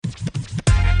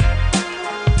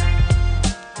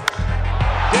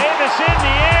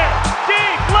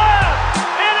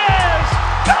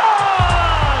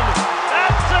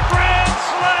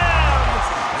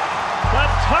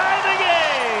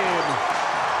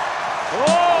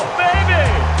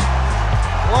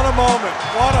What a moment.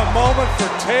 What a moment for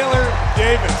Taylor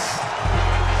Davis.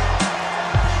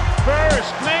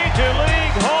 First Major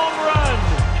League home run.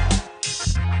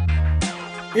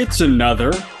 It's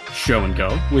another Show and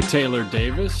Go with Taylor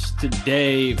Davis.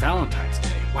 Today, Valentine's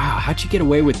Day. Wow, how'd you get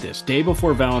away with this? Day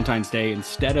before Valentine's Day,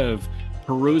 instead of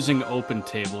perusing Open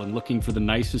Table and looking for the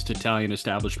nicest Italian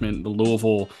establishment in the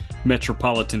Louisville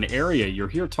metropolitan area, you're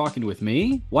here talking with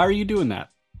me? Why are you doing that?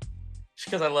 Just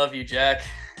because I love you, Jack.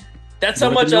 That's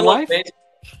how much I love baseball.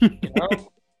 You know?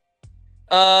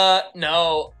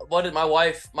 No. What did my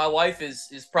wife? My wife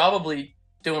is probably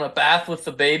doing a bath with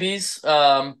the babies.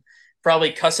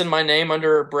 Probably cussing my name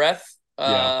under her breath.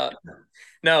 No,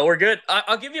 we're good.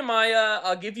 I'll give you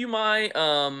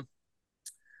my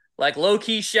like low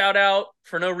key shout out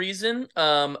for no reason.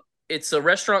 It's a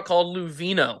restaurant called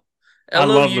Luvino. I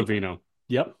love Luvino.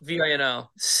 Yep. Vino.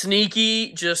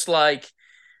 Sneaky, just like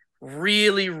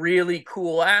really, really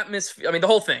cool atmosphere. I mean, the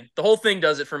whole thing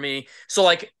does it for me. So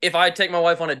like if I take my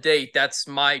wife on a date, that's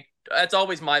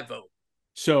always my vote.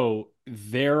 So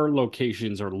their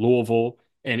locations are Louisville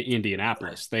and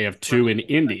Indianapolis. They have two in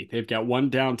Indy. They've got one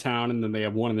downtown and then they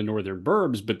have one in the northern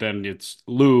burbs, but then it's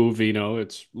Vino.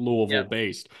 It's Louisville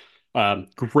based.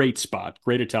 Great spot,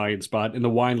 great Italian spot. And the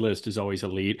wine list is always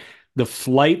elite. The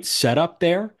flight setup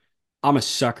there, I'm a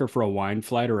sucker for a wine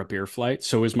flight or a beer flight.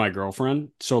 So is my girlfriend.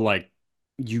 So like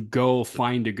you go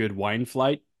find a good wine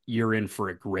flight, you're in for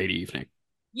a great evening.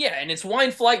 Yeah. And it's wine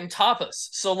flight and tapas.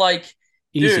 So like,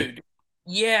 Easy. Dude,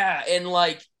 yeah. And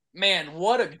like, man,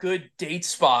 what a good date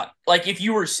spot. Like if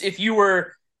you were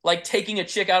like taking a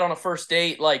chick out on a first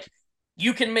date, like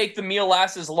you can make the meal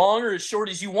last as long or as short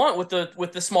as you want with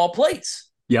the small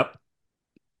plates. Yep.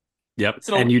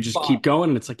 And you just keep going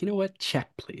and it's like, you know what?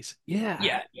 Check, please.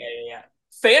 Yeah.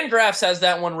 Fangraphs has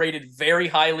that one rated very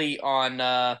highly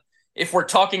on if we're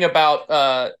talking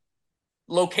about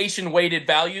location weighted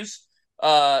values.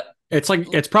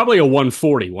 It's probably a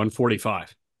 140,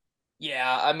 145.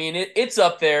 Yeah, I mean it's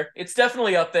up there. It's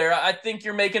definitely up there. I think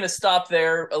you're making a stop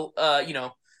there.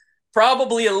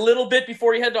 Probably a little bit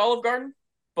before you head to Olive Garden,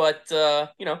 but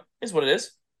is what it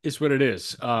is. Is what it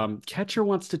is. Catcher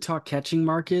wants to talk catching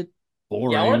market.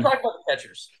 Boring. Yeah, I want to talk about the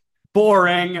catchers.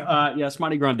 Boring.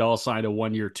 Yasmani Grandal signed a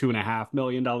 1-year, $2.5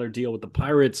 million deal with the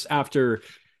Pirates after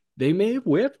they may have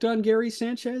whipped on Gary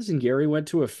Sanchez, and Gary went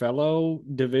to a fellow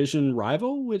division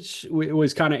rival, which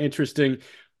was kind of interesting.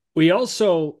 We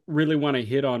also really want to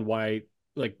hit on why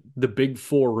like the big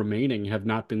four remaining have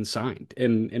not been signed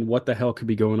and what the hell could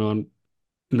be going on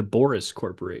in the Boris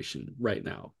Corporation right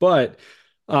now. But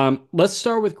let's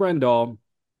start with Grandal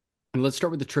and let's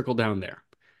start with the trickle down there.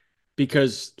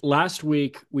 Because last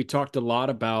week we talked a lot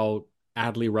about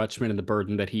Adley Rutschman and the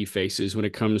burden that he faces when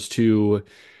it comes to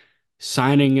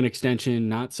signing an extension,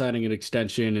 not signing an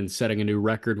extension, and setting a new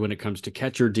record when it comes to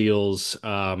catcher deals.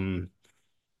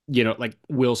 Like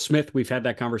Will Smith, we've had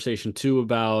that conversation too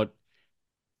about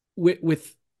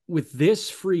with this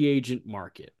free agent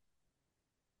market.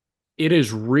 It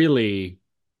has really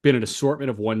been an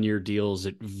assortment of 1-year deals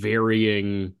at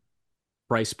varying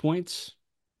price points.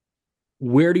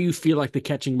 Where do you feel like the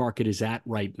catching market is at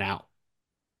right now?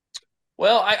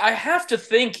 Well, I have to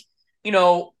think,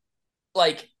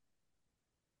 like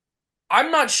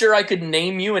I'm not sure I could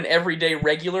name you an everyday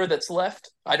regular that's left.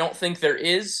 I don't think there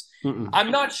is. I'm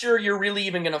not sure you're really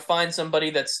even going to find somebody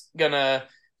that's going to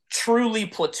truly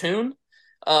platoon.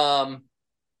 I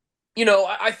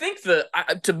think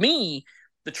to me,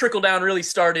 the trickle down really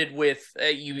started with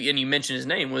you mentioned his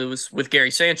name. It was with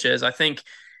Gary Sanchez. I think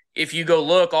if you go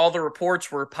look, all the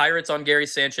reports were Pirates on Gary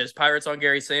Sanchez.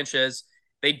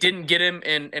 They didn't get him,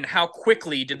 and how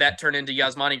quickly did that turn into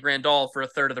Yasmani Grandal for a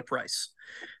third of the price?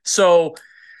 So,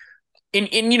 we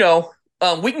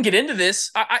can get into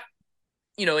this.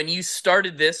 And you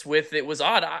started this with it was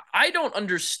odd. I don't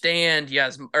understand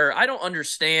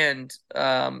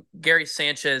Gary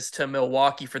Sanchez to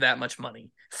Milwaukee for that much money.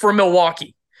 For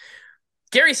Milwaukee,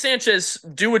 Gary Sanchez,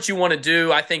 do what you want to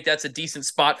do. I think that's a decent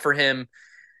spot for him.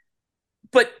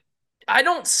 But I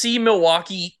don't see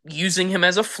Milwaukee using him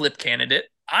as a flip candidate.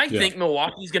 I think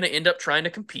Milwaukee's going to end up trying to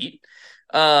compete.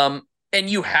 And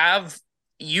you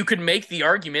could make the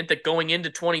argument that going into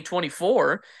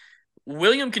 2024,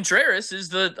 William Contreras is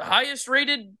the highest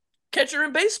rated catcher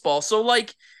in baseball. So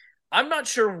like, I'm not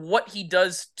sure what he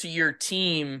does to your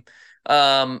team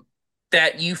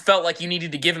that you felt like you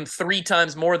needed to give him 3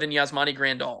 times more than Yasmani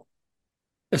Grandal.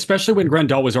 Especially when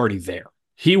Grandal was already there.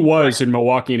 He was in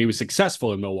Milwaukee and he was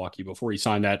successful in Milwaukee before he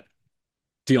signed that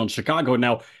deal in Chicago.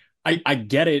 Now, I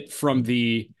get it from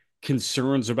the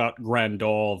concerns about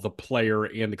Grandal, the player,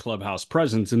 and the clubhouse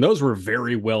presence. And those were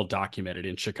very well documented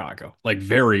in Chicago, like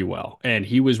very well. And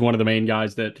he was one of the main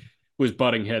guys that was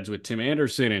butting heads with Tim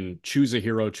Anderson, and choose a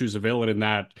hero, choose a villain. In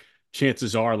that,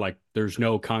 chances are like there's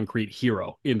no concrete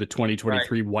hero in the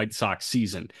 2023 White Sox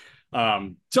season.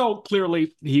 So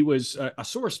clearly he was a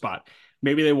sore spot.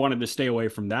 Maybe they wanted to stay away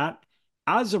from that.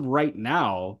 As of right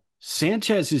now,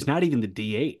 Sanchez is not even the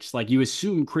DH. Like, you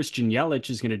assume Christian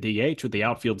Yelich is going to DH with the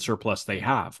outfield surplus they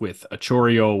have, with a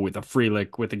Chourio, with a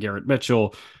Frelick, with a Garrett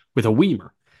Mitchell, with a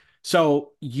Weimer.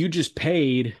 So you just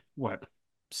paid what,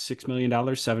 $6 million,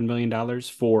 $7 million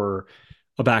for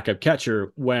a backup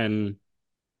catcher, when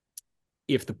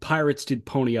if the Pirates did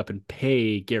pony up and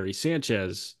pay Gary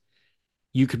Sanchez,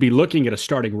 you could be looking at a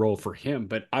starting role for him.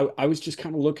 But I was just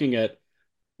kind of looking at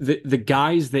the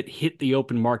guys that hit the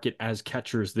open market as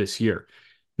catchers this year.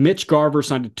 Mitch Garver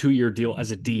signed a 2-year deal as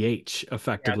a DH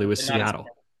effectively with Seattle.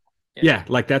 Yeah,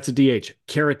 like that's a DH.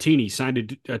 Caratini signed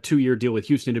a 2-year deal with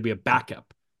Houston to be a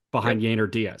backup behind Yainer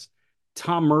Diaz.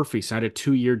 Tom Murphy signed a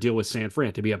 2-year deal with San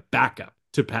Fran to be a backup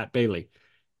to Pat Bailey.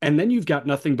 And then you've got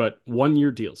nothing but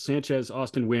 1-year deals. Sanchez,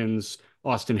 Austin Wynns,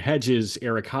 Austin Hedges,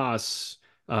 Eric Haas,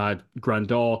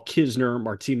 Grandal, Kisner,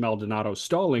 Martin Maldonado,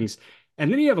 Stallings.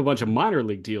 And then you have a bunch of minor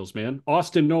league deals, man.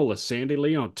 Austin Nola, Sandy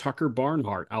Leon, Tucker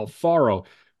Barnhart, Alfaro,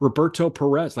 Roberto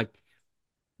Perez. Like,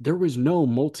 there was no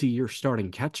multi-year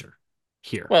starting catcher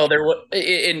here. Well, there was,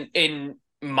 in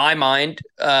my mind,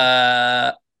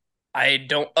 I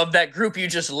don't, of that group you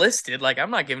just listed, like,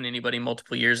 I'm not giving anybody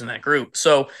multiple years in that group.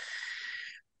 So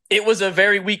it was a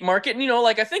very weak market. And,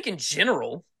 like, I think in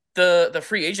general, the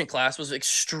free agent class was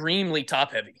extremely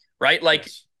top heavy, right? Like,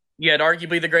 yes. You had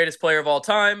arguably the greatest player of all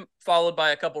time, followed by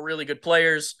a couple really good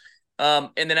players. And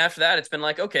then after that, it's been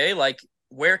like, okay, like,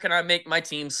 where can I make my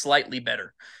team slightly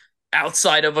better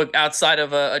outside of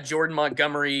a Jordan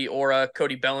Montgomery or a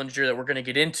Cody Bellinger that we're going to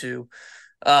get into.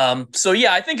 So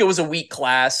yeah, I think it was a weak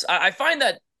class. I find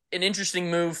that an interesting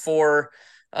move for,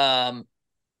 and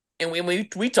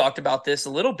we talked about this a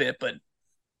little bit, but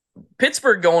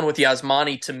Pittsburgh going with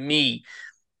Yasmani to me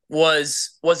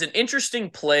was an interesting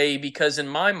play, because in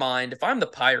my mind, if I'm the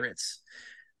Pirates,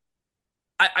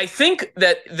 I think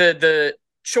that the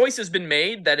choice has been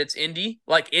made that it's Indy.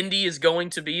 Like, Indy is going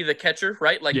to be the catcher,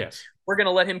 right? Like, yes. We're going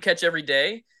to let him catch every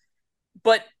day.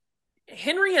 But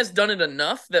Henry has done it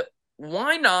enough that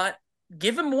why not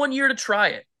give him 1 year to try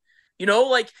it?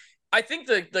 Like, I think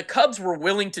the Cubs were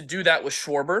willing to do that with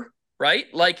Schwarber, right?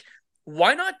 Like,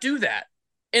 why not do that?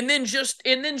 And then just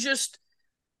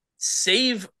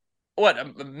save what,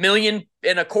 $1.25 million?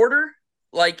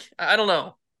 Like, I don't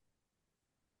know.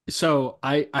 So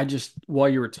I just, while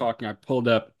you were talking, I pulled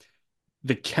up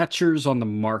the catchers on the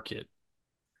market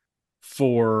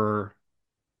for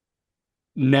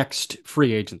next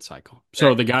free agent cycle.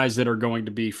 So the guys that are going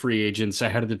to be free agents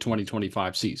ahead of the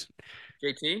 2025 season.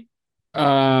 JT?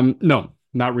 No,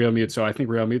 not Real Muto. I think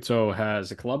Real Muto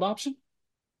has a club option.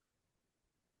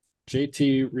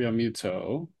 JT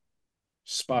Realmuto,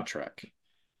 Spotrac.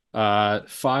 5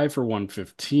 for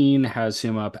 115 has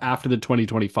him up after the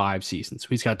 2025 season. So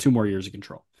he's got 2 more years of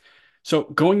control. So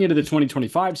going into the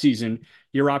 2025 season,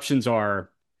 your options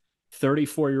are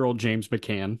 34-year-old James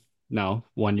McCann. No,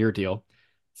 1-year deal.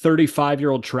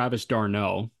 35-year-old Travis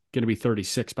d'Arnaud, going to be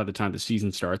 36 by the time the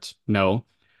season starts. No.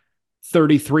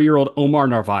 33-year-old Omar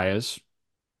Narvaez.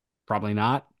 Probably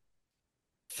not.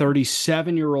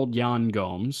 37-year-old Yan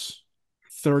Gomes.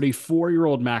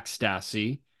 34-year-old Max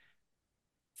Stassi.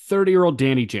 30-year-old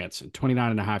Danny Jansen,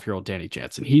 29.5-year-old Danny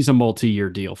Jansen. He's a multi-year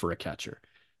deal for a catcher.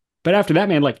 But after that,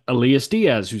 man, like Elias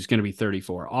Diaz, who's going to be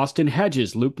 34, Austin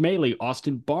Hedges, Luke Maile,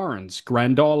 Austin Barnes,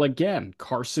 Grandal again,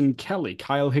 Carson Kelly,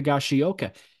 Kyle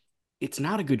Higashioka. It's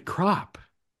not a good crop.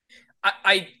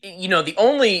 The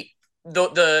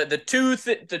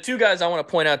two guys I want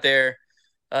to point out there,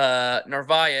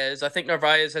 Narvaez. I think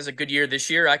Narvaez has a good year this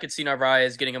year. I could see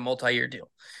Narvaez getting a multi-year deal.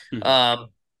 Mm-hmm.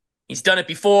 He's done it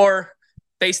before.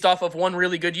 Based off of one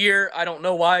really good year, I don't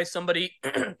know why somebody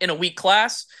in a weak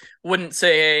class wouldn't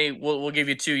say, hey, we'll give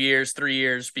you 2 years, 3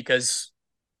 years, because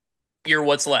you're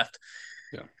what's left.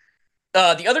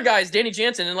 Yeah. The other guy is Danny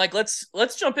Jansen, and like let's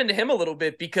jump into him a little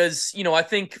bit, because I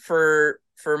think for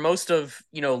most of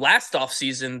last off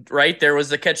season, right, there was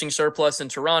the catching surplus in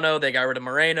Toronto. They got rid of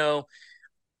Moreno.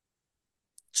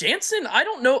 Jansen, I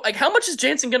don't know, like, how much is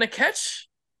Jansen going to catch?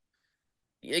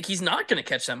 Like, he's not going to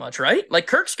catch that much, right? Like,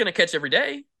 Kirk's going to catch every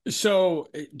day. So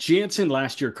Jansen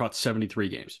last year caught 73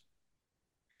 games.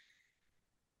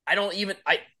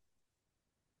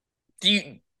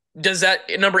 Does that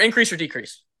number increase or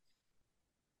decrease?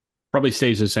 Probably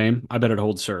stays the same. I bet it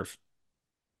holds serve.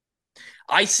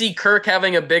 I see Kirk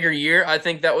having a bigger year. I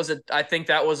think that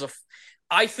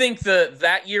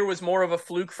year was more of a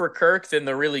fluke for Kirk than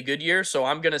the really good year. So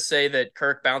I'm gonna say that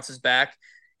Kirk bounces back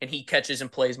and he catches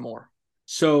and plays more.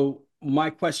 So my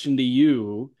question to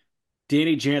you,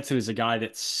 Danny Jansen is a guy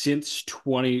that since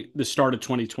the start of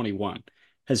 2021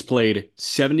 has played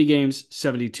 70 games,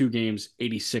 72 games,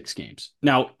 86 games.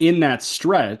 Now, in that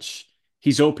stretch,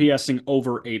 he's OPSing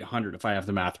over 800, if I have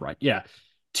the math right. Yeah.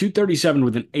 237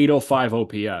 with an 805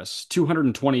 OPS,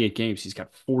 228 games. He's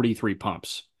got 43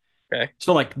 pumps. Okay.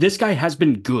 So, like, this guy has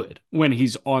been good when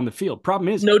he's on the field. Problem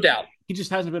is, no doubt, he just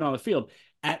hasn't been on the field.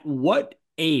 At what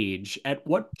age, at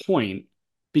what point,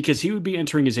 because he would be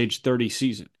entering his age 30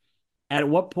 season, at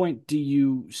what point do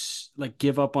you like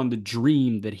give up on the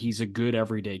dream that he's a good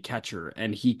everyday catcher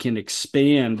and he can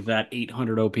expand that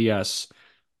 800 OPS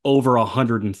over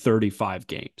 135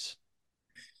 games?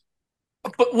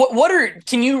 But what are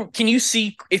can you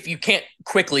see if you can't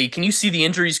quickly? Can you see the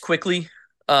injuries quickly?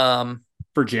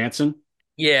 For Jansen,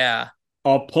 Yeah,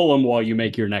 I'll pull him while you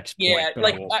make your next point. yeah.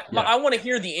 Like I want to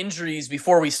hear the injuries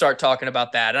before we start talking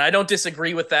about that, and I don't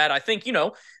disagree with that. I think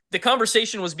the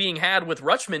conversation was being had with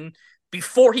Rutschman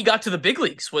before he got to the big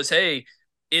leagues. Was hey,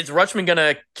 is Rutschman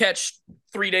gonna catch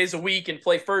 3 days a week and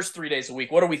play first 3 days a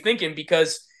week? What are we thinking?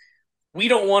 Because we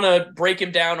don't want to break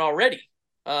him down already.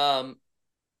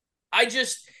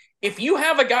 If you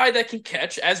have a guy that can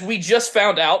catch, as we just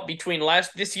found out between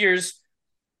this year's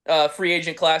free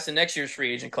agent class and next year's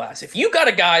free agent class, if you got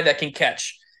a guy that can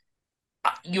catch,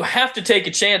 you have to take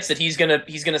a chance that he's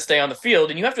gonna stay on the field,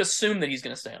 and you have to assume that he's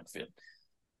gonna stay on the field.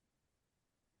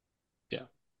 Yeah.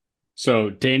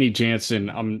 So Danny Jansen,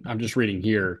 I'm just reading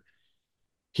here.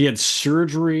 He had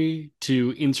surgery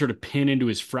to insert a pin into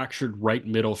his fractured right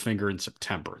middle finger in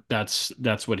September. That's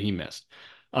what he missed.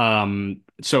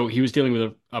 So he was dealing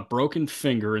with a broken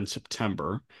finger in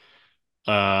September.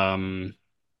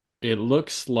 It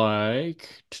looks like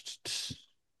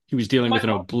he was dealing with an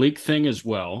oblique thing as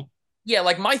well. Yeah,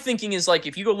 like my thinking is like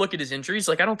if you go look at his injuries,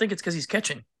 like I don't think it's because he's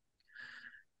catching.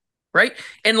 Right.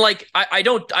 And like I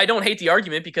don't hate the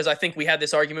argument because I think we had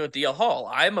this argument with DL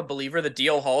Hall. I'm a believer that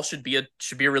DL Hall should be a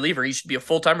reliever. He should be a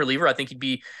full-time reliever. I think he'd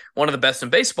be one of the best in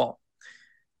baseball.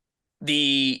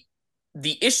 The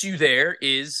issue there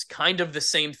is kind of the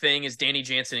same thing as Danny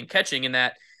Jansen in catching, in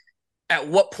that at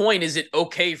what point is it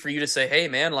okay for you to say, hey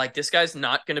man, like this guy's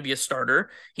not going to be a starter.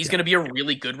 He's going to be a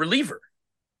really good reliever.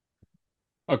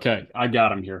 Okay, I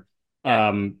got him here.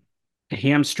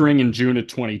 Hamstring in June of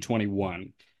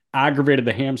 2021. Aggravated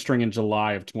the hamstring in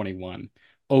July of 21.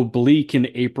 Oblique in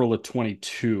April of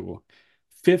 22.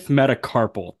 Fifth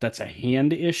metacarpal. That's a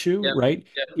hand issue, right?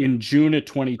 Yep. In June of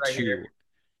 22. Right,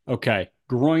 okay.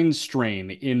 Groin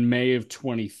strain in May of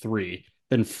 23.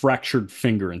 Then fractured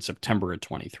finger in September of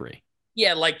 23.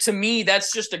 Yeah, like to me,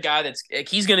 that's just a guy that's like,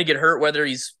 he's going to get hurt whether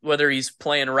he's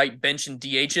playing right bench and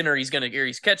DHing or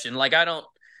he's catching. Like I don't.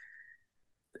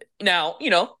 Now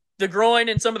the groin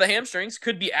and some of the hamstrings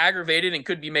could be aggravated and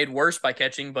could be made worse by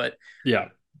catching, but yeah,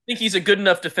 I think he's a good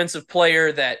enough defensive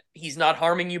player that he's not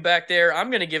harming you back there. I'm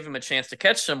going to give him a chance to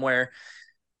catch somewhere.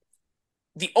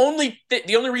 The only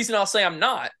reason I'll say I'm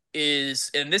not is,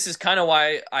 and this is kind of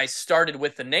why I started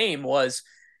with the name, was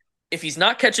if he's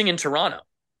not catching in Toronto,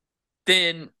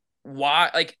 then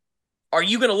why? Like, are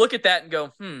you going to look at that and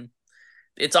go,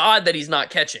 it's odd that he's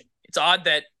not catching. It's odd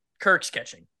that Kirk's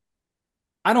catching.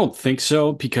 I don't think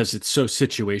so because it's so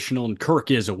situational, and Kirk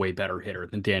is a way better hitter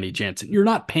than Danny Jansen. You're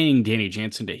not paying Danny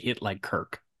Jansen to hit like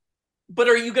Kirk. But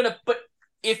are you gonna? But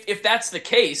if that's the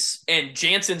case, and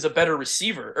Jansen's a better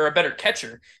receiver or a better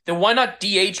catcher, then why not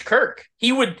DH Kirk?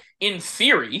 He would, in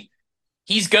theory,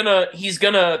 he's gonna.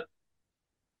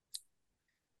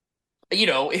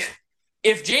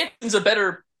 If Jansen's a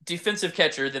better defensive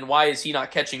catcher, then why is he not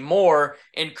catching more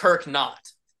and Kirk not?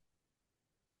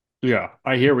 Yeah,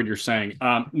 I hear what you're saying.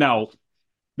 Now,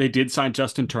 they did sign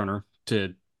Justin Turner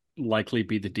to likely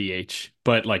be the DH,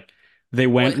 but like they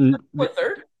went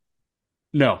third?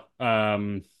 No.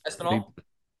 Espinal,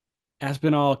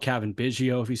 Kevin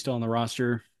Biggio, if he's still on the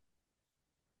roster.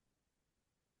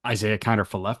 Isaiah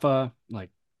Kiner-Falefa, like.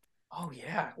 Oh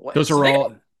yeah, those are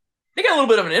all. They got a little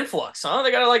bit of an influx, huh? They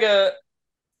got like a.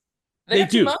 They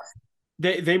do.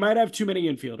 They might have too many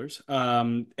infielders,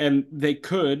 and they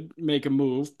could make a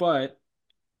move, but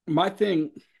my thing,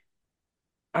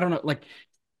 I don't know, like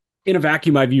in a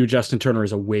vacuum, I view Justin Turner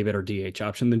as a way better DH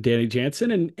option than Danny Jansen,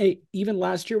 and hey, even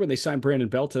last year when they signed Brandon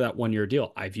Belt to that 1-year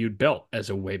deal, I viewed Belt as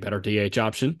a way better DH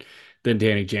option than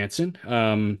Danny Jansen.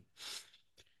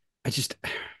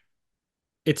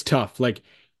 It's tough. Like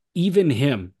even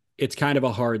him, it's kind of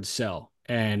a hard sell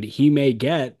and he may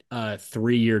get a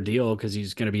 3-year deal because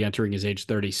he's going to be entering his age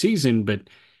 30 season. But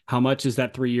how much is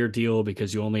that 3-year deal?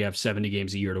 Because you only have 70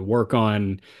 games a year to work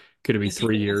on. Could it be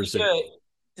 3 years?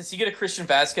 Does he get a Christian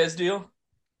Vasquez deal?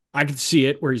 I could see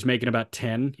it where he's making about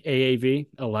 10 AAV,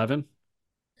 11.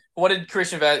 What did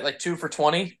Christian Vasquez, like 2 for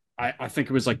 20? I think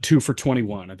it was like 2 for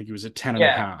 21. I think he was at 10 and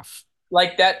a half.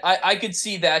 Like that, I could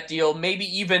see that deal. Maybe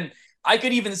even I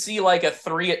could even see like a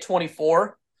 3 at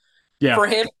 24 for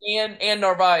him and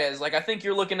Narvaez. Like I think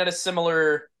you're looking at a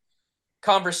similar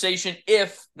conversation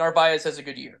if Narvaez has a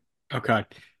good year. Okay.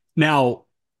 Now,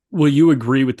 will you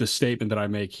agree with the statement that I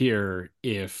make here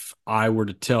if I were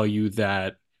to tell you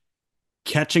that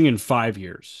catching in 5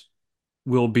 years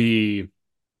will be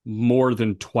more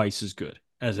than twice as good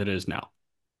as it is now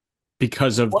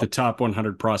because of the top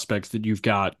 100 prospects that you've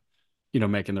got,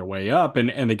 making their way up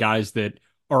and the guys that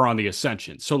are on the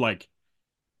ascension. So like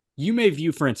you may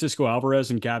view Francisco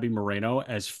Alvarez and Gabby Moreno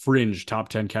as fringe top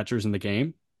 10 catchers in the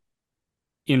game.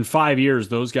 In 5 years,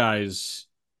 those guys,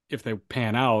 if they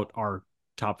pan out, are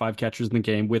top 5 catchers in the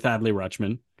game with Adley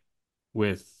Rutschman,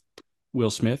 with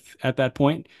Will Smith at that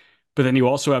point. But then you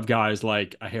also have guys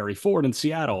like a Harry Ford in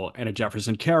Seattle and a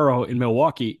Jefferson Caro in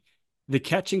Milwaukee. The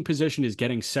catching position is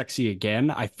getting sexy again.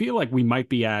 I feel like we might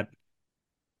be at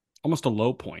almost a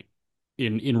low point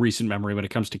in recent memory when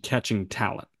it comes to catching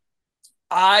talent.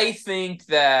 I think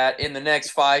that in the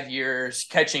next 5 years,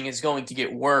 catching is going to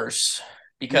get worse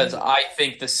because I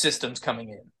think the system's coming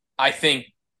in. I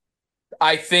think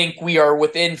we are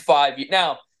within 5 years.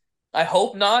 Now, I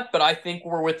hope not, but I think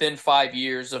we're within 5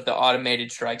 years of the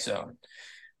automated strike zone.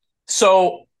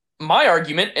 So my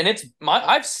argument, and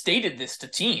I've stated this to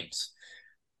teams,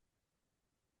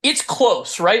 it's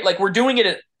close, right? Like we're doing it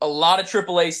at a lot of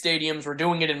AAA stadiums. We're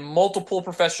doing it in multiple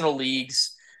professional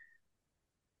leagues.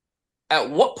 At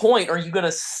what point are you going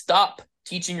to stop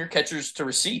teaching your catchers to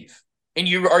receive? And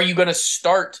are you going to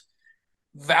start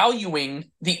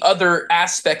valuing the other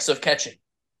aspects of catching?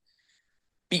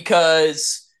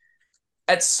 Because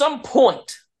at some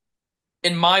point,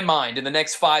 in my mind, in the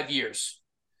next 5 years,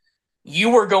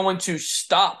 you are going to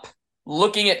stop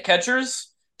looking at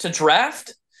catchers to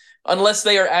draft unless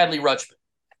they are Adley Rutschman.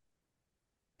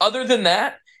 Other than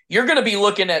that, you're going to be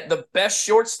looking at the best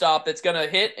shortstop that's going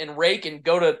to hit and rake and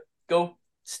go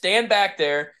stand back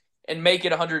there and make it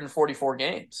 144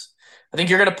 games. I think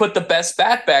you're going to put the best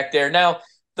bat back there. Now,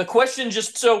 the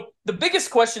biggest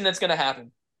question that's going to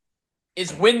happen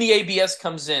is when the ABS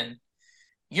comes in,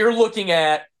 you're looking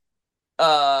at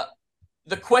the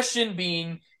question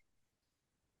being,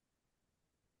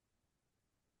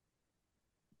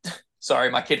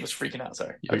 sorry, my kid was freaking out.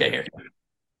 Sorry. Okay, here.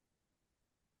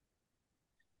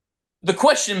 The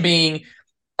question being,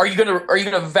 are you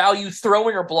gonna value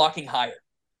throwing or blocking higher?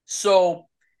 So,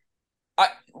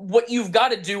 what you've got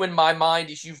to do in my mind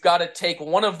is you've got to take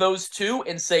one of those two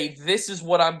and say, this is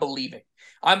what I'm believing.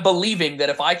 I'm believing that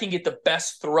if I can get the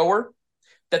best thrower,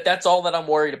 that's all that I'm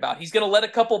worried about. He's going to let a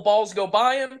couple balls go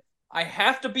by him. I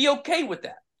have to be okay with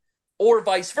that. Or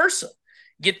vice versa.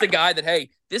 Get the guy that, hey,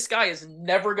 this guy is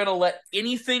never going to let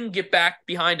anything get back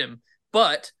behind him,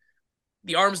 but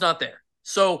the arm's not there.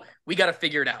 So we got to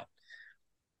figure it out.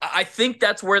 I think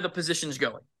that's where the position's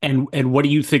going. And what do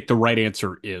you think the right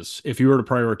answer is if you were to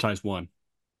prioritize one?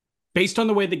 Based on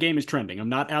the way the game is trending. I'm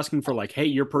not asking for like, hey,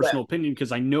 your personal opinion,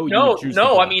 because I know you would choose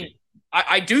No, I mean,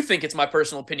 I do think it's my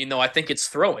personal opinion, though. I think it's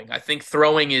throwing. I think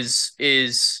throwing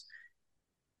is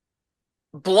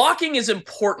blocking is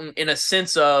important in a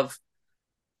sense of,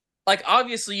 like,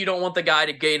 obviously you don't want the guy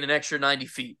to gain an extra 90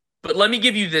 feet. But let me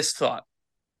give you this thought.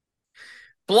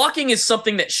 Blocking is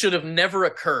something that should have never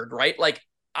occurred, right? Like,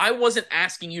 I wasn't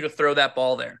asking you to throw that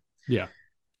ball there. Yeah.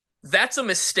 That's a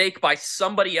mistake by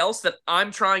somebody else that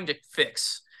I'm trying to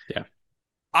fix. Yeah.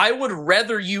 I would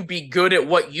rather you be good at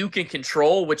what you can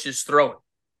control, which is throwing.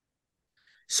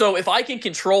 So if I can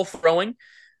control throwing,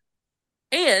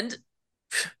 and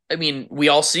I mean, we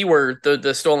all see where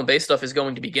the stolen base stuff is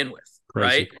going to begin with,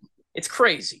 right? It's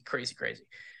crazy.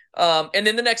 And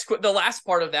then the last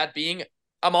part of that being,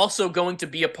 I'm also going to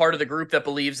be a part of the group that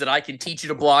believes that I can teach you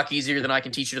to block easier than I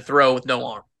can teach you to throw with no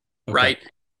arm, right?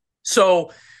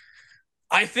 So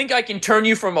I think I can turn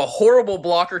you from a horrible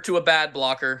blocker to a bad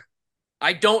blocker.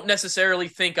 I don't necessarily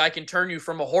think I can turn you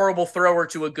from a horrible thrower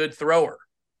to a good thrower.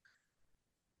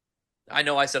 I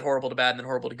know I said horrible to bad and then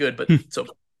horrible to good, but so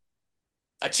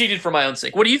I cheated for my own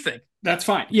sake. What do you think? That's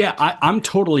fine. Yeah, I'm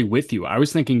totally with you. I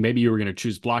was thinking maybe you were going to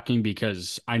choose blocking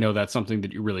because I know that's something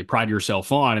that you really pride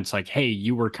yourself on. It's like, hey,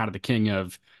 you were kind of the king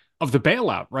of the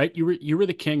bailout, right? You were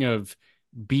the king of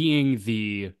being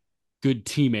the good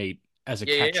teammate as a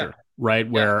catcher, right?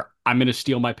 Yeah. Where I'm going to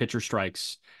steal my pitcher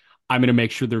strikes. I'm going to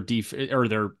make sure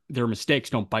their mistakes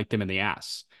don't bite them in the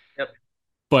ass. Yep.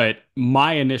 But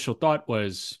my initial thought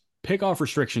was pickoff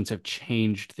restrictions have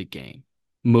changed the game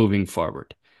moving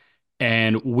forward.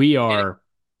 And we're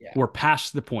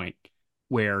past the point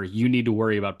where you need to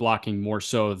worry about blocking more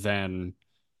so than,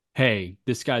 hey,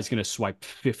 this guy's going to swipe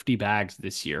 50 bags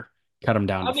this year, cut him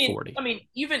down to 40. I mean,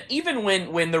 even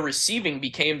when the receiving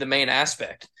became the main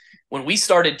aspect, when we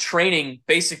started training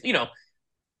basic,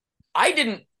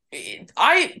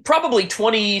 I probably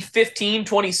 2015,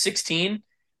 2016,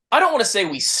 I don't want to say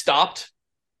we stopped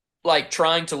like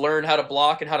trying to learn how to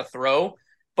block and how to throw,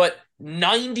 but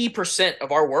 90%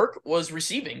 of our work was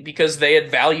receiving because they had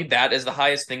valued that as the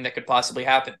highest thing that could possibly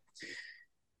happen.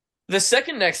 The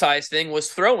second next highest thing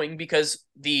was throwing because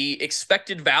the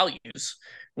expected values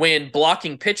when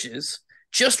blocking pitches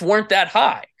just weren't that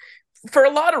high for a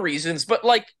lot of reasons. But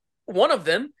like one of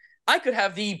them, I could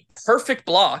have the perfect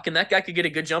block and that guy could get a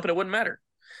good jump and it wouldn't matter.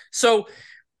 So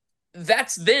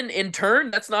that's then in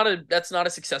turn, that's not a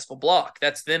successful block.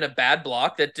 That's then a bad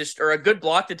block or a good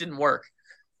block that didn't work.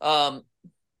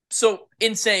 So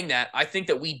in saying that, I think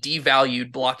that we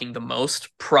devalued blocking the most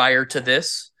prior to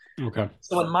this. Okay.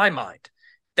 So in my mind,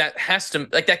 that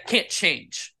can't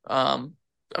change. I'm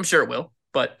sure it will,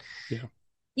 but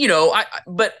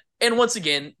and once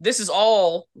again, this is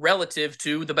all relative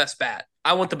to the best bat.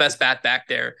 I want the best bat back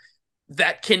there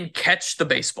that can catch the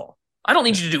baseball. I don't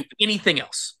need you to do anything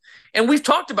else. And we've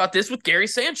talked about this with Gary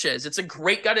Sanchez. It's a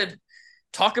great guy to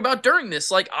talk about during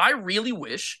this. Like, I really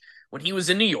wish when he was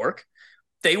in New York,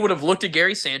 they would have looked at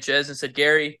Gary Sanchez and said,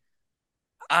 Gary,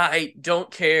 I don't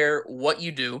care what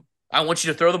you do. I want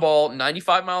you to throw the ball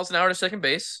 95 miles an hour to second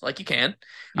base like you can.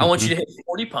 I want you to hit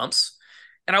 40 pumps,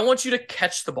 and I want you to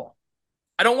catch the ball.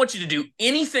 I don't want you to do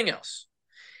anything else.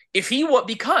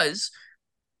 Because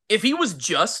if he was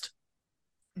just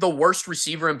the worst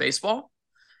receiver in baseball,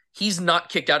 he's not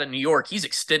kicked out of New York. He's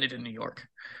extended in New York,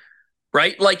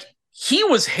 right? Like, he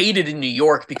was hated in New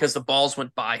York because the balls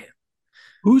went by him.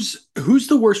 Who's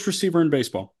the worst receiver in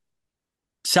baseball?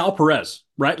 Sal Perez,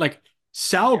 right? Like,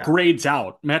 Sal grades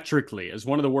out metrically as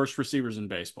one of the worst receivers in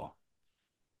baseball.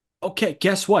 Okay,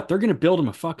 guess what? They're going to build him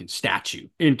a fucking statue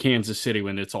in Kansas City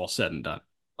when it's all said and done.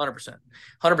 100%.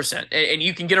 100%. And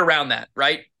you can get around that,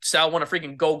 right? Sal won a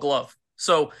freaking Gold Glove.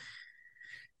 So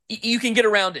you can get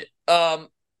around it.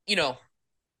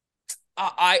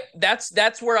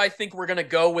 That's where I think we're going to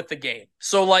go with the game.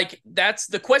 So like, that's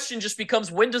the question just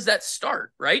becomes, when does that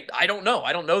start? Right? I don't know.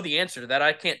 I don't know the answer to that.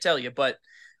 I can't tell you, but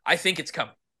I think it's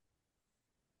coming.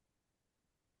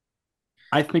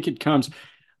 I think it comes.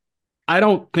 I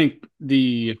don't think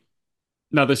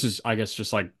now this is, I guess,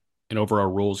 just like an overall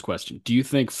rules question. Do you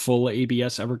think full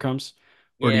ABS ever comes?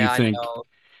 Or do you think,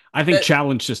 I think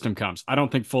challenge system comes. I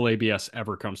don't think full ABS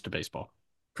ever comes to baseball.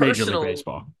 Major League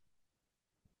Baseball.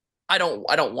 I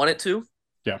don't want it to.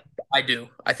 Yeah. I do.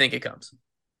 I think it comes.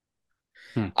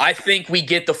 I think we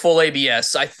get the full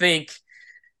ABS. I think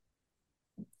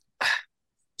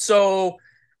so.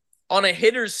 On a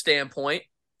hitter's standpoint,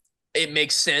 it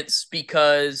makes sense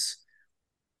because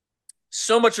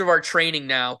so much of our training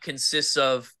now consists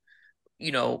of,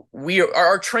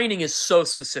 our training is so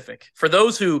specific. For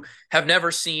those who have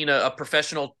never seen a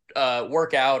professional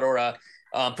workout or a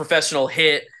professional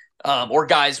hit, or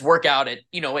guys work out at,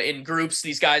 in groups,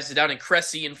 these guys are down in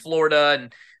Cressy in Florida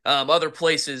and other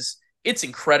places. It's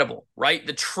incredible, right?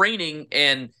 The training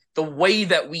and the way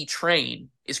that we train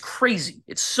is crazy.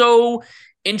 It's so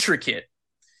intricate.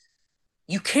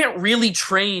 You can't really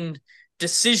train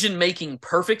decision-making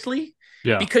perfectly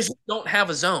because you don't have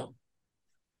a zone,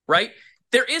 right?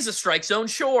 There is a strike zone,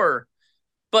 sure,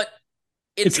 but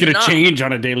it's going to change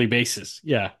on a daily basis.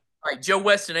 Yeah. Right. Joe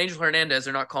West and Angel Hernandez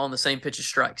are not calling the same pitch as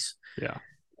strikes. Yeah.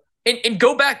 And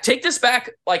go back, take this back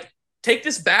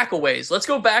a ways. Let's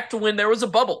go back to when there was a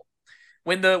bubble,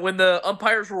 when the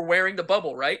umpires were wearing the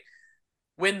bubble, right?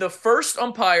 When the first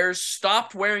umpires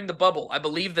stopped wearing the bubble, I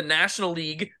believe the National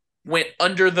League went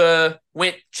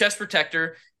chest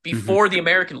protector before the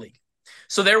American League.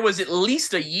 So there was at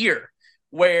least a year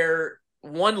where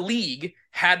one league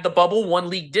had the bubble, one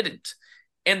league didn't.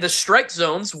 And the strike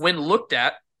zones, when looked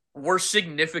at, were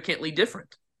significantly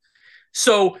different.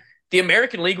 So the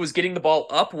American League was getting the ball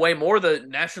up way more. The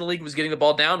National League was getting the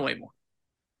ball down way more.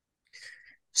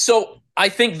 So I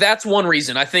think that's one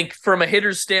reason. I think from a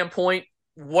hitter's standpoint,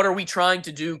 what are we trying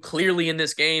to do clearly in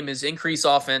this game is increase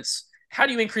offense. How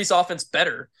do you increase offense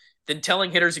better than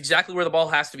telling hitters exactly where the ball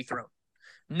has to be thrown?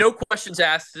 No questions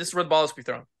asked. This is where the ball has to be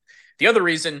thrown. The other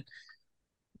reason,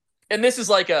 and this is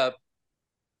like a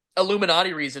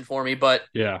Illuminati reason for me, but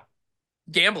yeah,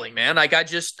 gambling, man. Like I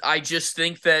just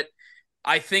think that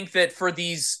for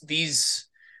these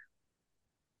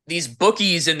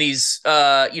bookies and these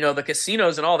the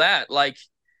casinos and all that, like,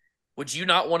 would you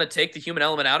not want to take the human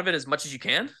element out of it as much as you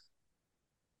can?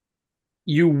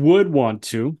 You would want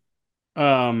to.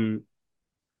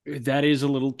 That is a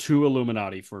little too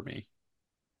Illuminati for me.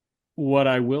 What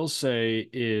I will say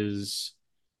is,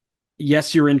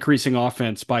 yes, you're increasing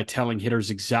offense by telling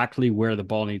hitters exactly where the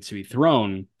ball needs to be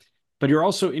thrown, but you're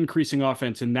also increasing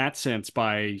offense in that sense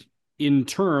by, in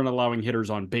turn, allowing hitters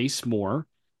on base more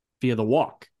via the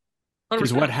walk.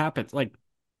 Because what happens, like,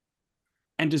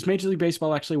 and does Major League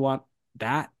Baseball actually want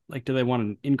that? Like, do they want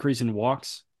an increase in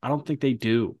walks? I don't think they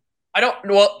do. I don't.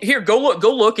 Well, here, go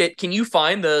look at. Can you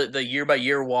find the year by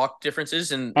year walk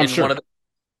differences in sure. one of the?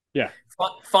 Yeah.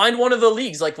 Find one of the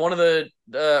leagues, like one of the,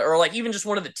 or like even just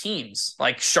one of the teams,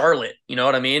 like Charlotte. You know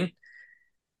what I mean?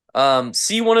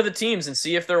 See one of the teams and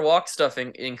see if their walk stuff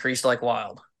increased like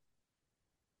wild.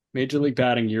 Major League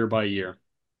batting year by year.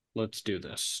 Let's do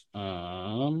this.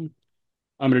 I'm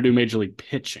going to do Major League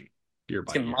pitching year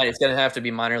by year. It's going to have to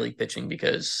be minor league pitching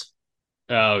because.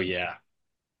 Oh, yeah.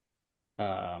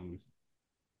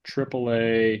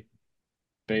 AAA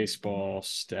baseball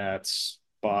stats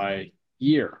by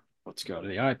year. Let's go to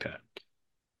the iPad.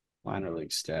 Minor league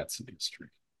stats and history.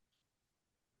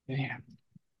 Man,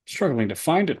 struggling to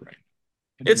find it right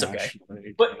now. It's okay.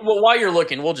 But while you're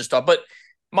looking, we'll just talk. But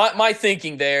my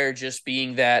thinking there just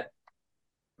being that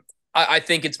I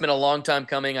think it's been a long time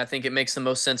coming. I think it makes the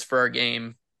most sense for our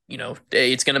game. You know,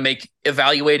 it's going to make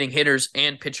evaluating hitters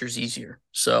and pitchers easier.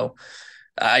 So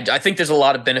I think there's a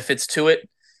lot of benefits to it.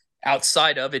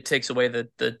 Outside of it, takes away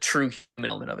the true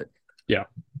human element of it. Yeah.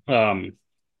 All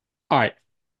right.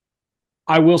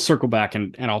 I will circle back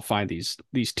and I'll find these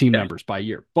team numbers by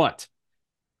year. But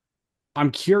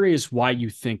I'm curious why you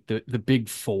think the big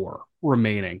four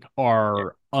remaining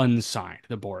are unsigned,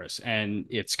 the Boras. And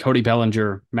it's Cody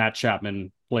Bellinger, Matt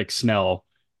Chapman, Blake Snell.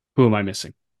 Who am I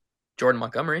missing? Jordan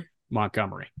Montgomery.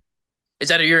 Is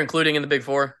that who you're including in the big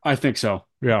four? I think so.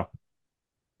 Yeah.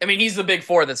 I mean, he's the big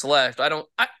four that's left.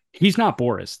 He's not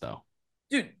Boras, though.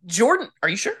 Dude, Jordan, are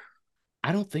you sure?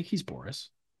 I don't think he's Boras.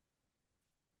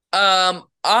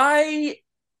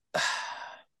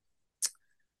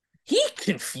 He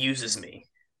confuses me.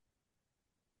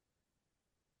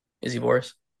 Is he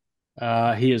Boras?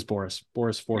 He is Boras.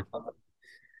 Boras 4.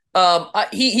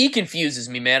 He confuses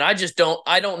me, man. I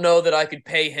don't know that I could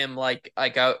pay him I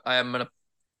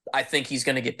think he's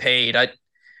gonna get paid.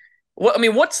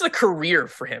 What's the career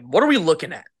for him? What are we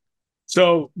looking at?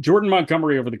 So Jordan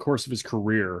Montgomery over the course of his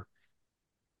career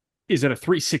is at a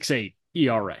 3.68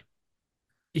 ERA.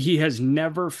 He has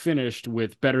never finished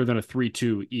with better than a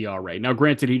 3.2 ERA. Now,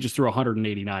 granted, he just threw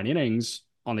 189 innings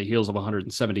on the heels of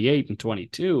 178 and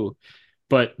 22,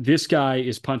 but this guy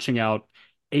is punching out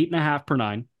 8.5 per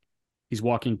 9. He's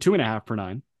walking 2.5 per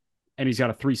 9, and he's got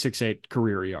a 3.68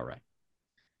 career ERA.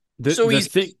 So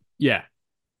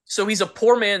he's a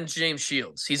poor man James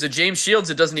Shields. He's a James Shields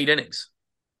that doesn't eat innings.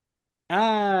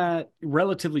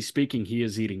 Relatively speaking, he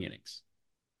is eating innings.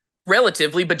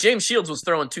 Relatively, but James Shields was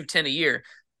throwing 210 a year.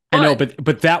 I know,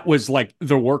 but that was like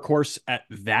the workhorse at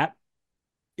that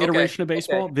iteration of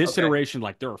baseball. This iteration,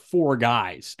 like there are 4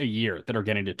 guys a year that are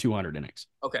getting to 200 innings.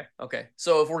 Okay.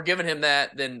 So if we're giving him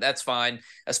that, then that's fine.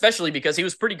 Especially because he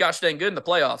was pretty gosh dang good in the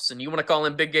playoffs. And you want to call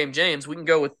him Big Game James? We can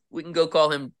go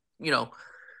call him.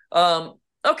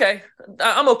 Okay,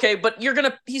 I'm okay. But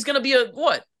he's gonna be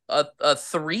a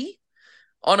 3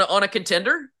 on a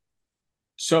contender.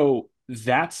 So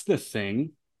that's the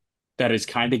thing that is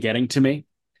kind of getting to me.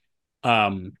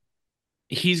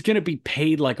 He's going to be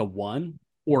paid like a 1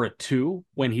 or a 2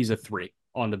 when he's a 3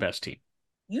 on the best team.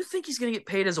 You think he's going to get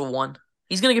paid as a 1?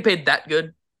 He's going to get paid that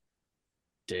good?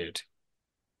 Dude.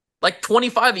 Like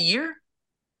 25 a year?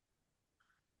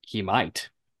 He might.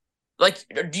 Like,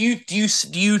 do you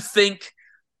think,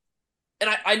 and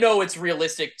I know it's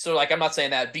realistic, so like I'm not saying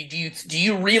that, but do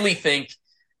you really think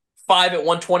 5 at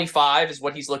 125 is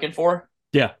what he's looking for?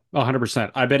 Yeah,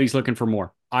 100%. I bet he's looking for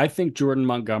more. I think Jordan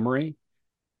Montgomery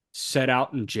set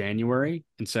out in January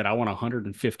and said, I want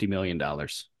 $150 million.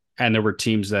 And there were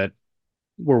teams that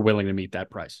were willing to meet that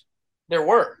price. There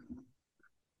were.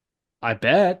 I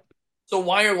bet. So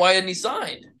why isn't he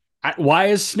signed? Why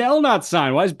is Snell not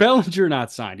signed? Why is Bellinger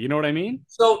not signed? You know what I mean?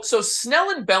 So Snell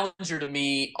and Bellinger to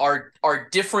me are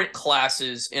different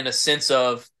classes in a sense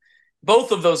of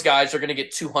both of those guys are going to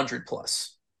get 200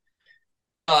 plus.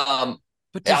 But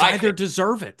does either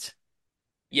deserve it?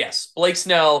 Yes. Blake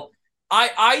Snell,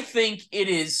 I think it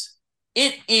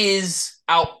is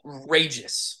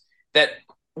outrageous that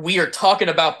we are talking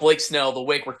about Blake Snell the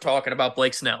way we're talking about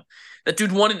Blake Snell. That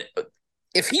dude won.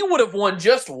 If he would have won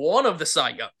just one of the Cy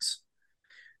Youngs,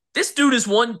 this dude has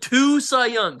won 2 Cy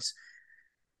Youngs.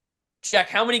 Jack,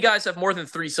 how many guys have more than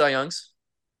 3 Cy Youngs?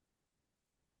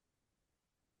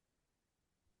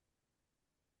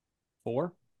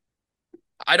 4?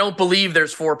 I don't believe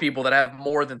there's 4 people that have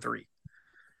more than 3.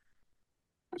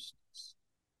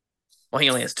 Well, he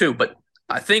only has 2, but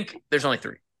I think there's only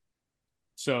 3.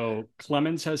 So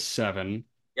Clemens has 7.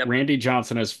 Yep. Randy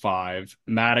Johnson has 5.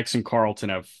 Maddox and Carlton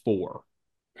have 4.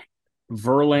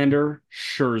 Verlander,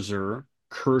 Scherzer,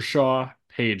 Kershaw,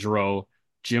 Pedro,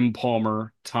 Jim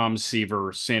Palmer, Tom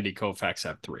Seaver, Sandy Koufax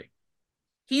have 3.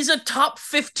 He's a top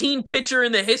 15 pitcher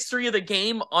in the history of the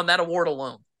game on that award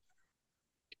alone.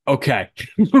 Okay.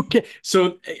 Okay.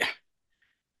 So,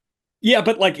 yeah,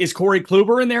 but like, is Corey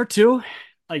Kluber in there too?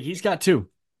 Like, he's got 2.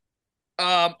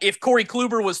 If Corey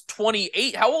Kluber was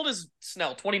 28, how old is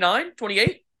Snell? 29?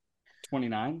 28?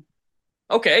 29?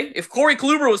 Okay. If Corey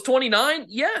Kluber was 29,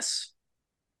 yes.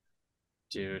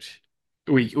 Dude,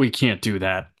 we can't do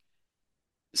that.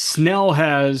 Snell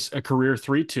has a career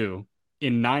 3.2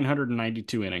 in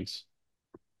 992 innings.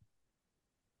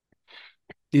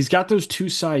 He's got those 2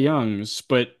 Cy Youngs,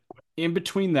 but in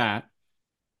between that,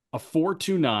 a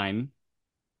 4.29,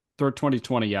 throw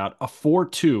 2020 out, a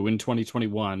 4.2 in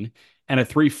 2021, and a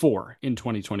 3.4 in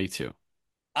 2022.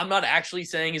 I'm not actually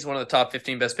saying he's one of the top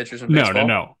 15 best pitchers in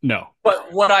baseball. No.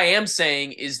 But what I am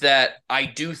saying is that I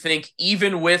do think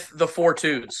even with the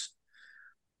 4.2s,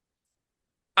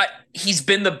 he's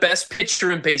been the best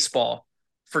pitcher in baseball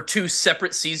for 2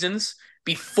 separate seasons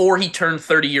before he turned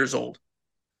 30 years old.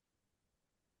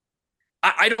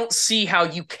 I don't see how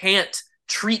you can't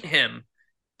treat him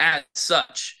as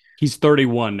such. He's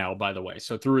 31 now, by the way.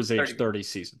 So through his age 30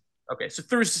 season. Okay, so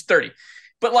through his 30.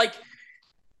 But like,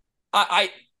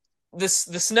 the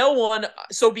Snell one,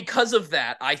 so because of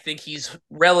that, I think he's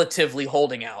relatively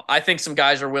holding out. I think some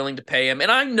guys are willing to pay him.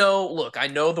 And I know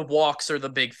the walks are the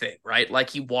big thing, right?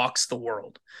 Like, he walks the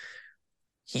world.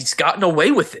 He's gotten away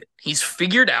with it. He's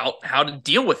figured out how to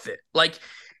deal with it. Like,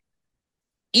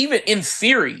 even in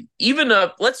theory,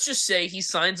 let's just say he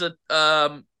signs a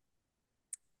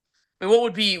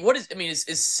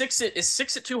is 6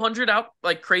 at 200 out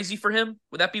like crazy for him?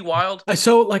 Would that be wild?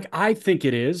 So like, I think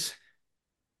it is.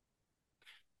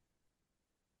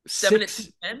 7 at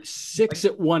 210? 6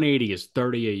 at 180 is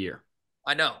 30 a year.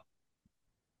 I know.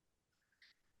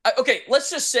 Okay, let's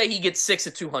just say he gets 6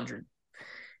 at 200.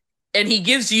 And he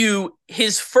gives you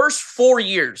his first 4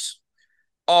 years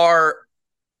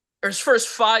his first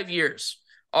 5 years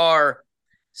are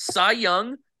Cy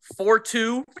Young,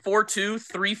 4.2, 4.2,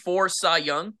 3.4 Cy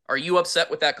Young. Are you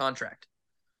upset with that contract?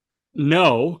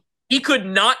 No. He could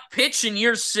not pitch in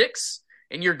year 6,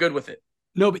 and you're good with it.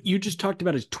 No, but you just talked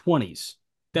about his 20s.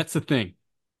 That's the thing.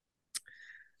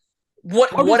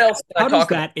 What else can I talk about? How does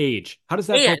that age? How does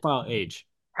that profile age?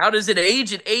 How does it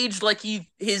age? It aged like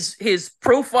his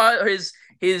profile,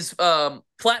 his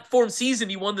platform season,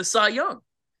 he won the Cy Young.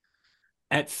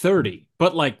 At 30.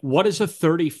 But like, what does a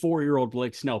 34-year-old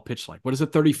Blake Snell pitch like? What does a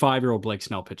 35-year-old Blake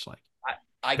Snell pitch like?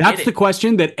 That's the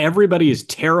question that everybody is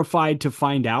terrified to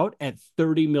find out at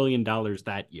 $30 million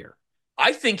that year.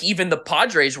 I think even the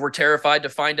Padres were terrified to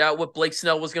find out what Blake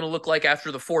Snell was going to look like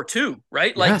after the 4.2,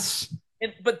 right? Like, yes.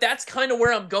 But that's kind of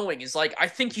where I'm going, is like, I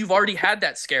think you've already had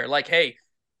that scare. Like, hey,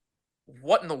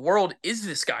 what in the world is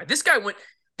this guy? This guy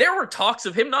there were talks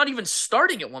of him not even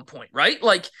starting at one point, right?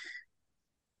 Like,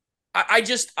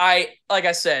 like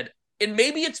I said, and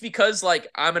maybe it's because like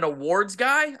I'm an awards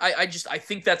guy. I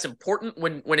think that's important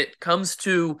when it comes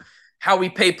to how we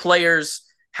pay players,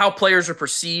 how players are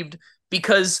perceived,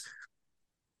 because,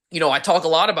 I talk a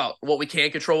lot about what we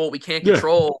can't control, what we can't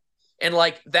control. And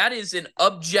like, that is an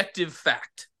objective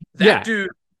fact. That dude.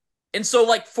 And so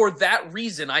like, for that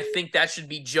reason, I think that should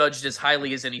be judged as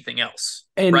highly as anything else.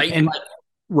 Right.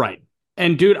 Right.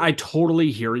 And dude, I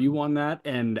totally hear you on that.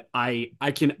 And I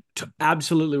can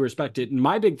absolutely respect it. And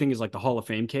my big thing is like the Hall of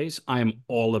Fame case. I am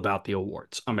all about the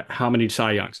awards. I'm how many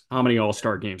Cy Youngs, how many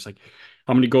All-Star games, like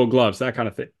how many Gold Gloves, that kind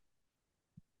of thing.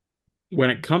 When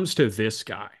it comes to this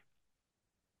guy,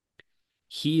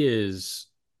 he is,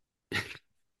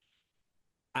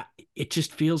 it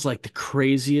just feels like the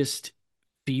craziest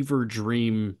fever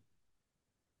dream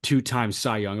 2-time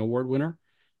Cy Young Award winner,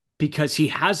 because he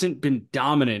hasn't been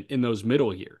dominant in those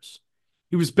middle years.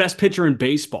 He was best pitcher in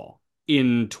baseball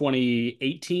in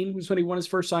 2018 was when he won his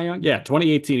first Cy Young. Yeah,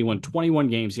 2018, he won 21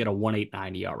 games. He had a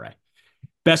 1.89 ERA.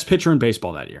 Best pitcher in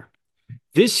baseball that year.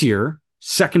 This year,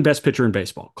 second best pitcher in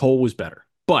baseball. Cole was better,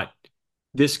 but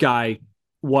this guy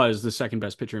was the second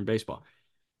best pitcher in baseball.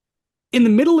 in the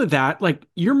middle of that, like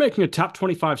you're making a top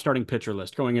 25 starting pitcher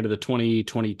list going into the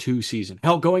 2022 season.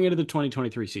 Hell, going into the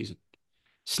 2023 season.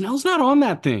 Snell's not on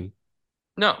that thing.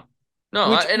 No,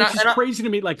 no, Which is crazy to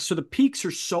me. Like, so the peaks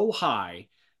are so high,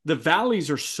 the valleys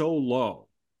are so low.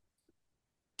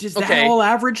 Does that all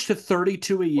average to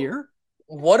 32 a year?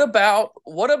 What about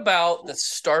the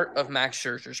start of Max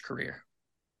Scherzer's career?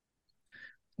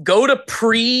 Go to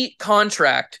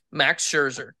pre-contract Max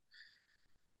Scherzer.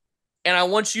 And I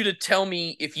want you to tell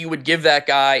me if you would give that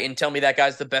guy and tell me that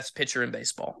guy's the best pitcher in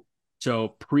baseball. So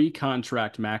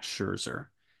pre-contract Max Scherzer,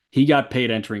 he got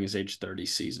paid entering his age 30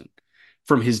 season.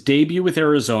 From his debut with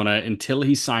Arizona until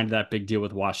he signed that big deal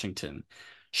with Washington,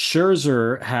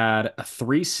 Scherzer had a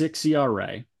 3.6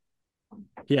 ERA.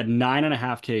 He had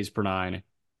 9.5 Ks per nine,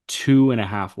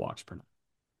 2.5 walks per nine.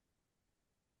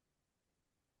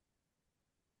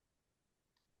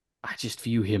 I just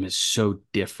view him as so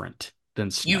different than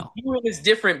Snell. You view him as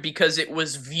different because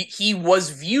he was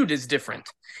viewed as different.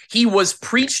 He was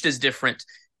preached as different,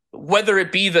 whether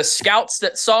it be the scouts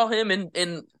that saw him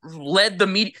and led the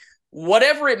media,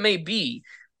 whatever it may be.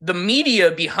 The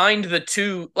media behind the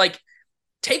two, like,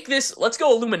 take this. Let's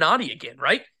go Illuminati again,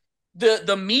 right?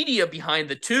 The media behind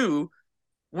the two.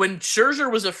 When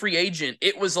Scherzer was a free agent,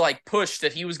 it was like pushed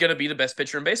that he was going to be the best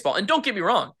pitcher in baseball. And don't get me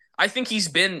wrong, I think he's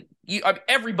been.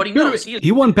 Everybody knows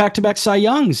he won back-to-back Cy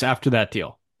Youngs after that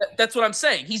deal. That's what I'm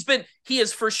saying. He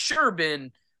has for sure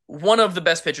been one of the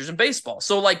best pitchers in baseball.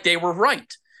 So, like, they were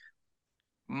right.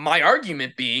 My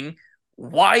argument being,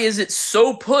 why is it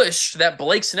so pushed that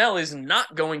Blake Snell is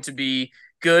not going to be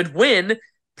good when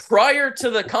prior to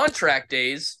the contract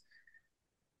days,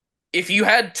 if you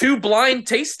had two blind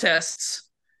taste tests,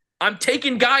 I'm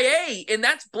taking guy A, and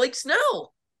that's Blake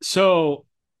Snell. So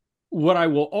what I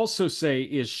will also say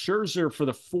is Scherzer, for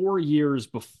the 4 years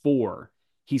before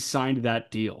he signed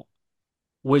that deal,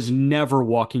 was never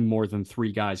walking more than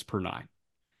 3 guys per nine.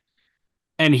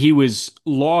 And he was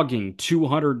logging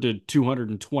 200 to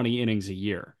 220 innings a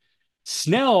year.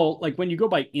 Snell, like when you go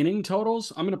by inning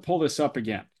totals, I'm going to pull this up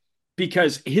again,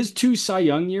 because his 2 Cy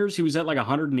Young years, he was at like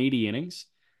 180 innings.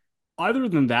 Other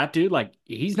than that, dude, like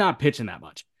he's not pitching that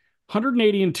much.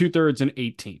 180 and 2/3 in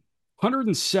 18,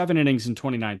 107 innings in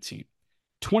 2019,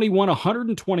 21,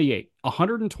 128,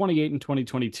 128 in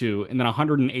 2022, and then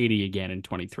 180 again in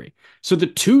 23. So the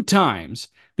 2 times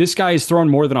this guy has thrown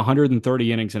more than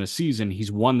 130 innings in a season,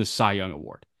 he's won the Cy Young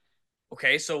Award.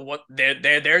 Okay, so what?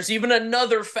 There's even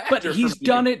another factor. But he's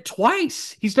done it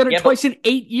twice. He's done it twice in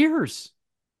 8 years.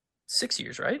 6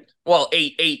 years, right? Well,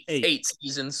 eight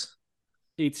seasons.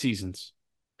 8 seasons.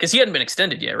 Because he hadn't been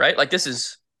extended yet, right? Like this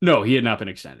is. No, he had not been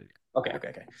extended. Okay.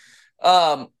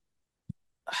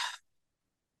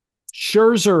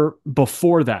 Scherzer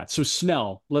before that. So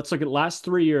Snell, let's look at last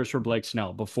 3 years for Blake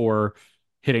Snell before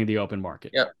hitting the open market.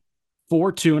 Yep.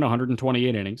 4.2 in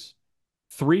 128 innings,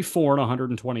 3.4 in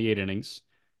 128 innings,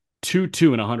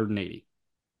 2.2 in 180.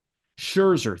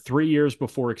 Scherzer, 3 years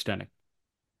before extending,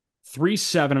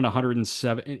 3.7 in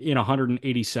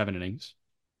 187 innings,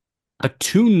 a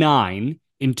 2.9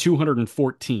 in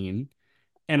 214,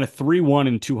 and a 3.1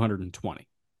 in 220.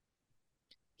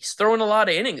 He's throwing a lot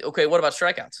of innings. Okay, what about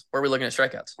strikeouts? Where are we looking at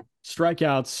strikeouts?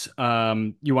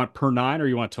 Strikeouts, you want per nine or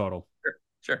you want total?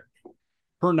 Sure.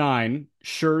 Per nine,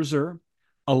 Scherzer,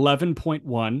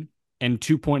 11.1 and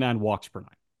 2.9 walks per nine.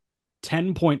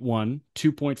 10.1,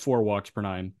 2.4 walks per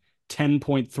nine.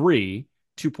 10.3,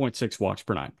 2.6 walks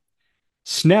per nine.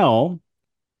 Snell,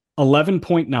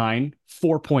 11.9,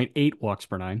 4.8 walks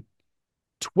per nine.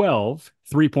 12,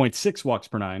 3.6 walks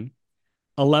per nine.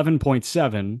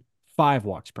 11.7, 5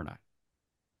 walks per nine.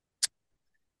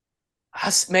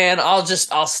 Man,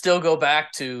 I'll still go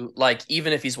back to, like,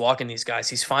 even if he's walking these guys,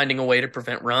 he's finding a way to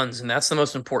prevent runs, and that's the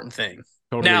most important thing.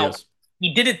 Totally now, is.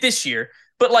 He did it this year,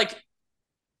 but like,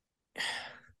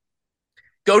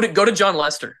 go to John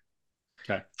Lester.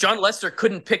 Okay. John Lester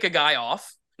couldn't pick a guy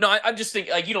off. No, I'm just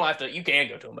thinking, like, you don't have to, you can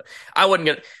go to him, but I wasn't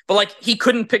gonna. But like, he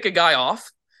couldn't pick a guy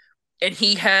off, and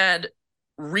he had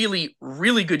really,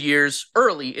 really good years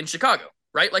early in Chicago,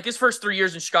 right? Like his first 3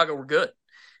 years in Chicago were good,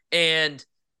 and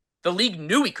the league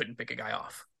knew he couldn't pick a guy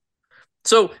off.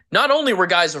 So not only were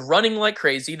guys running like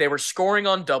crazy, they were scoring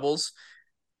on doubles.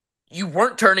 You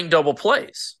weren't turning double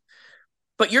plays,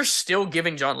 but you're still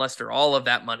giving John Lester all of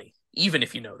that money, even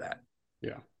if you know that.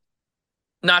 Yeah.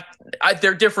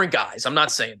 They're different guys. I'm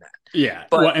not saying that. Yeah.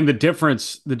 But, well, and the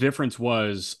difference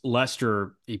was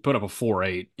Lester, he put up a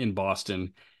 4.8 in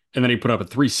Boston, and then he put up a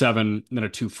 3.7 and then a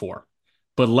 2.4.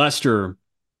 But Lester,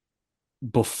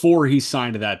 before he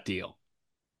signed that deal,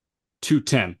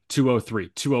 210, 203,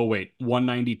 208,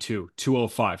 192,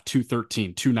 205,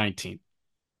 213, 219.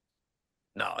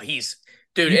 No, he's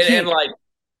dude, You and can't. like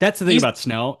That's the thing he's about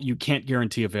Snell. You can't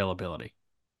guarantee availability.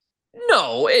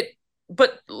 no it.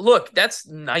 But look, that's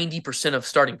 90% of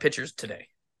starting pitchers today.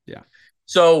 Yeah.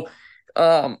 So,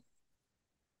 um,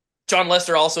 John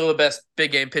Lester also the best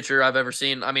big game pitcher I've ever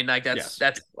seen. I mean, like Yes.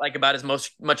 that's like about as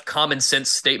much common sense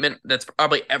statement that's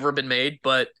probably ever been made.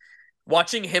 But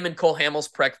watching him and Cole Hamels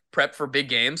prep for big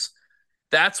games,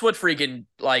 that's what freaking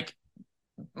like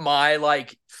my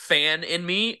like fan in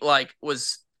me like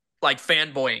was like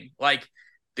fanboying. Like,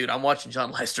 dude, I'm watching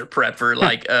John Lester prep for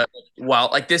like wow,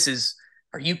 like this is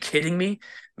are you kidding me?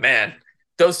 Man,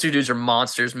 those two dudes are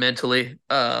monsters mentally.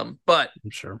 But I'm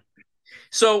sure.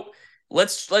 so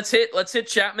let's hit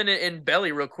Chapman and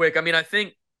Belly real quick. I mean, I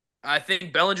think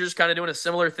Bellinger's kind of doing a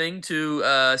similar thing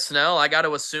to Snell. I got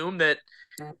to assume that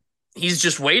he's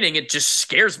just waiting. It just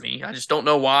scares me. I just don't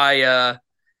know why.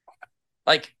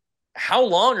 Like, how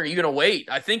long are you going to wait?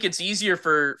 I think it's easier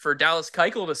for Dallas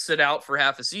Keuchel to sit out for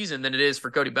half a season than it is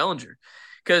for Cody Bellinger,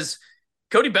 because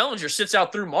Cody Bellinger sits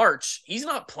out through March. He's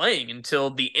not playing until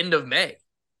the end of May.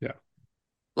 Yeah.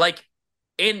 Like,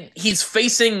 and he's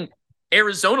facing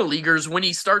Arizona leaguers when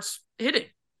he starts hitting.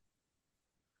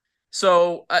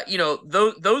 So,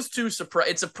 those two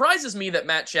it surprises me that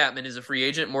Matt Chapman is a free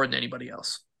agent more than anybody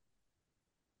else.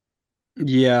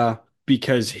 Yeah,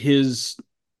 because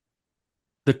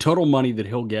the total money that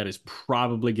he'll get is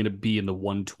probably going to be in the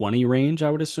 120 range,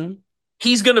 I would assume.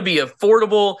 He's going to be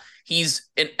affordable. He's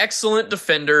an excellent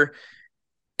defender.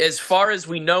 As far as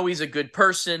we know, he's a good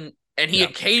person, and he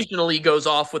occasionally goes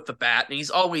off with the bat, and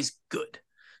he's always good.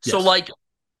 So, Yes.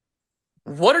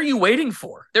 what are you waiting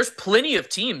for? There's plenty of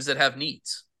teams that have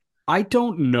needs. I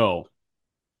don't know.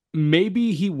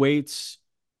 Maybe he waits.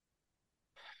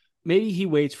 Maybe he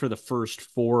waits for the first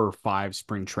 4 or 5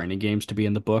 spring training games to be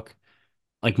in the book.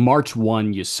 Like March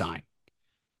 1, you sign.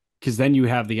 Because then you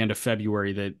have the end of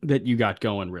February that you got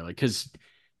going, really. Because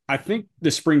I think the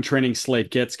spring training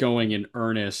slate gets going in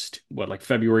earnest, like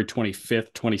February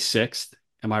 25th, 26th?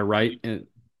 Am I right?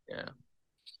 Yeah.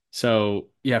 So,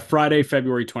 yeah, Friday,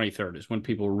 February 23rd is when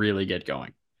people really get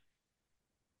going.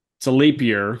 It's a leap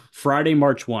year. Friday,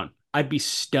 March 1. I'd be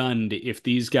stunned if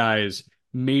these guys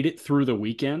made it through the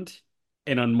weekend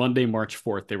and on Monday, March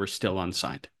 4th, they were still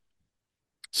unsigned.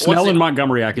 Snell and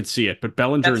Montgomery, I could see it, but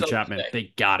Bellinger and Chapman,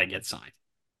 they got to get signed.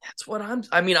 That's what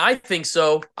I think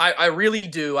so. I really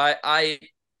do. I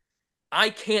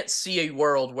can't see a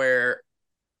world where,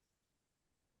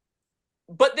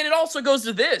 but then it also goes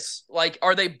to this. Like,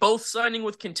 are they both signing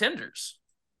with contenders?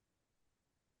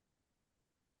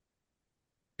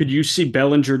 Could you see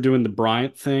Bellinger doing the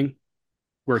Bryant thing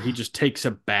where he just takes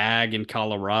a bag in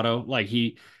Colorado? Like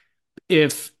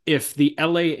if the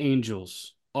LA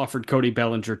Angels offered Cody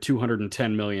Bellinger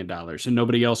 $210 million and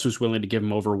nobody else was willing to give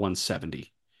him over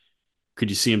 170, could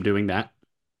you see him doing that?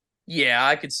 Yeah,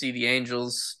 I could see the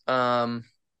Angels. But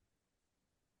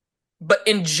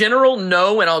in general,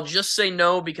 no. And I'll just say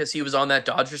no because he was on that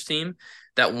Dodgers team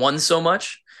that won so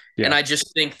much. Yeah. And I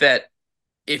just think that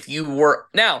if you were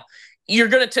now, you're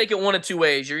going to take it one of two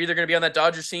ways. You're either going to be on that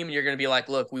Dodgers team and you're going to be like,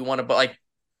 look, we want to, like,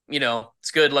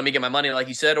 it's good. Let me get my money, like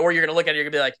you said. Or you're going to look at it, you're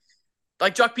going to be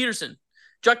like Jock Peterson.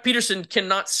 Jock Peterson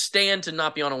cannot stand to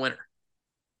not be on a winner.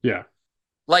 Yeah.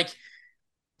 Like,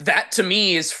 that to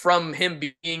me is from him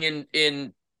being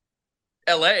in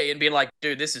LA and being like,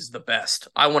 dude, this is the best.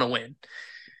 I want to win.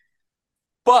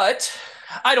 But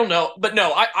I don't know. But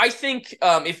no, I think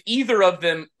if either of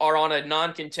them are on a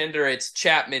non-contender, it's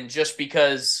Chapman, just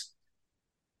because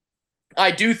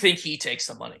I do think he takes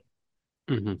the money.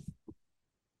 Mm-hmm.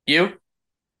 You?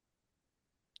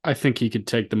 I think he could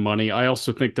take the money. I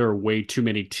also think there are way too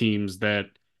many teams that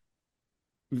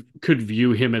could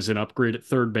view him as an upgrade at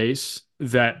third base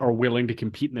that are willing to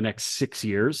compete in the next 6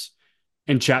 years.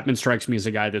 And Chapman strikes me as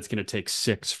a guy that's going to take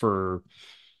 6 for,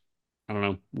 I don't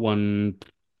know,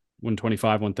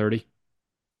 125, 130.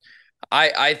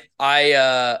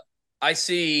 I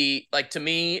see, like, to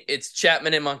me, it's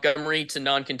Chapman and Montgomery to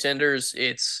non-contenders.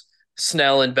 It's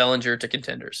Snell and Bellinger to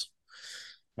contenders.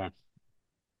 Yeah.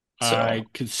 So, I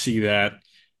could see that.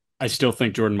 I still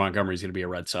think Jordan Montgomery is going to be a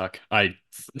Red Sox. I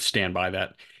stand by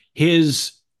that.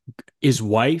 His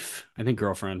wife, I think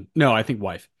girlfriend, no, I think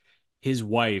wife. His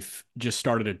wife just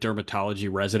started a dermatology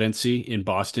residency in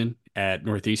Boston at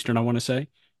Northeastern, I want to say.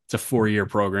 It's a 4-year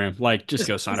program. Like, just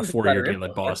go sign a 4-year deal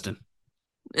at Boston.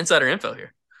 Insider info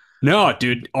here. No,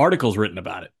 dude, articles written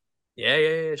about it.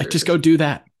 Yeah. Sure, just go do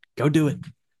that. Go do it.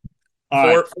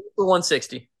 For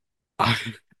 160.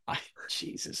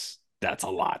 Jesus, that's a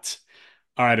lot.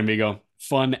 All right, amigo.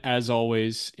 Fun as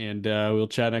always, and we'll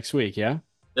chat next week, yeah?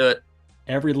 Do it.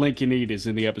 Every link you need is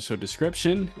in the episode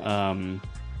description. And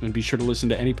be sure to listen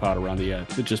to any pod around the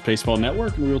Just Baseball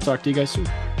Network, and we will talk to you guys soon.